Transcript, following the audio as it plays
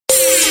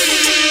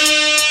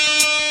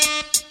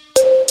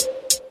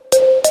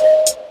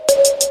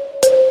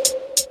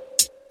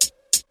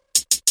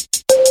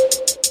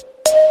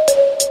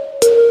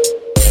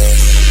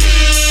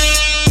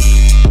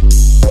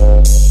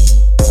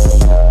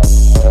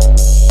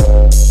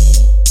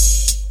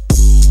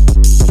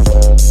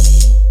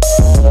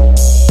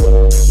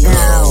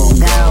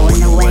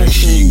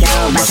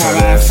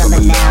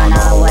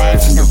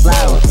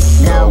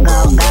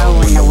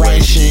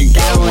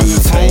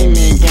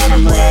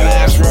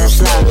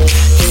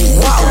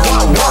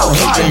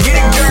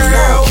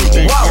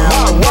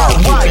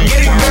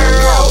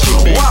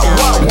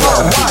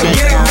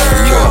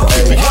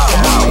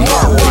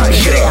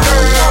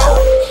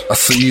I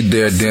see you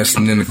there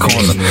dancing in the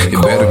corner. You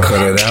better cut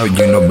it out,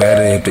 you know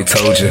better if they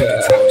told you.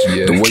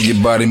 The way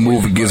your body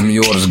move, it gives me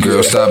orders,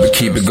 girl. Stop it,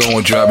 keep it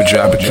going, drop it,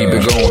 keep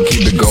it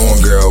going,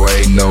 girl.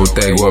 Ain't no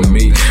thing with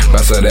me.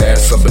 Bounce that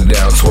ass up and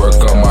down,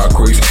 twerk on my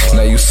crease.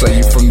 Now you say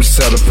you from the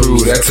South,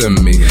 prove that to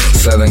me.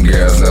 Southern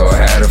girls know I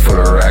had it for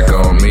the rack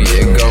on me.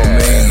 It go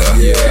mean,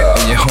 and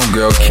your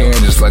homegirl Kane,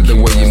 just like the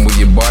way you move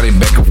your body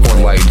back and forth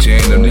like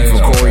Jane. And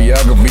for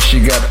choreography, she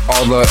got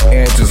all the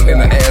answers,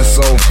 and the ass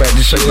so fat,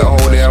 just shake the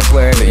whole damn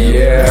planet.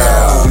 Yeah.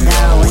 Go,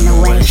 in the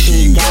way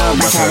she go,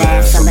 bounce that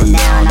ass up and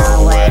down,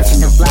 all the way to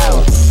the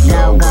flow.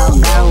 Go,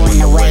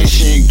 in the way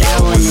she go,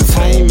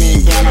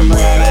 entertainment, gotta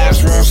move that ass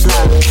real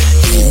slow.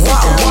 Keep it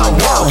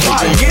going,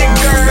 get it,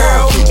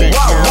 girl. Get it,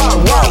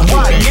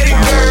 girl. Get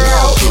it,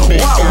 girl.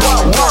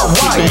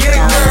 Get it,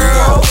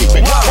 girl.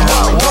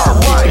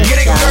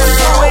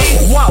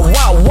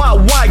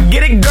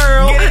 Get it,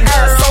 girl.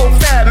 Ass so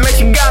fat, man,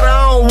 she got her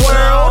own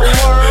world.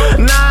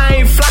 Nah,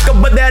 I ain't flacker,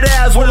 but that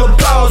ass will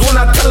applause when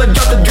I tell her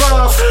drop the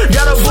drums.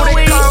 Got a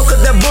booty call,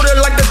 cause that booty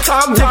like the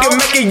top. Jig it,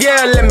 make it,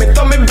 yeah, let me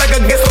throw me back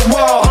against the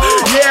wall.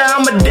 Yeah,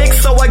 I'm a dick,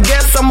 so I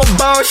guess I'm a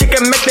bone. She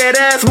can make that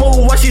ass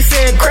move while she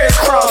saying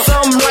crisscross.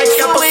 Something like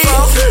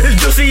applesauce,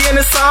 it's juicy and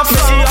it's soft.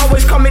 And she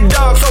always call me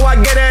dog, so I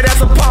get that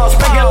ass a pause.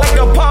 Make it like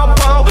a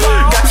pom-pom,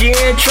 got you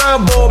in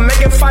trouble. Make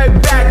it fight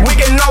back, we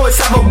can always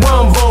have a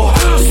rumble.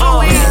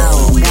 Go,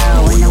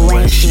 in the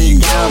way she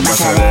go, bounce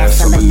that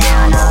ass up and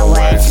down, all the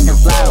way to the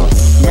flow.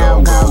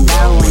 Go,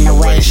 in the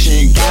way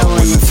she go,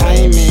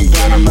 entertainment,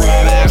 gotta move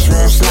that ass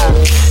real slow.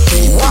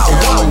 Keep it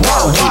going,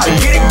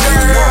 get it,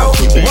 girl.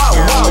 Get it,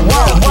 girl.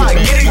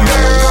 Get it,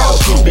 girl.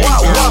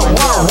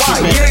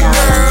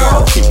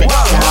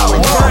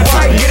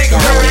 Get it,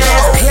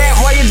 girl. Clap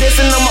while you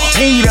dancing on my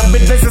feet. I've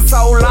been dancing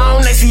so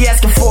long that she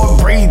asking for a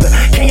breather.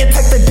 Can you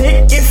take the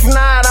dick? If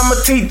not, I'm a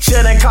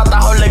teacher. They call the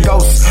Holy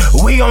Ghost.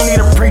 We gon' need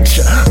a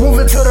preacher. Move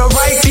it to the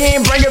right,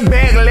 then bring it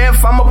back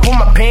left. I'ma put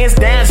my pants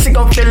down. She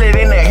gon' feel it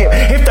in the hip.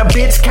 If the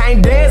bitch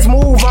can't dance,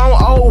 move on.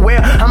 Oh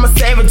well, I'm a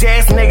savage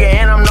ass nigga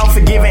and I'm no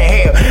forgiving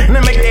hell.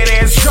 Now make that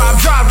ass drop.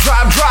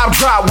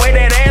 Way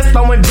that ass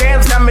throwing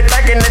jams got me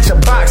thinking that your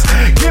box.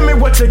 Give me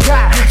what you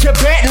got. You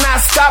better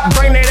not stop.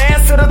 Bring that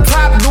ass to the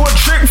top. Do a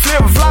trick,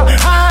 flip, flop.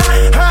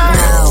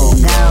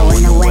 Go,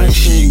 in the way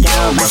she go.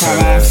 Bounce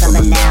that ass up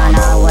and down.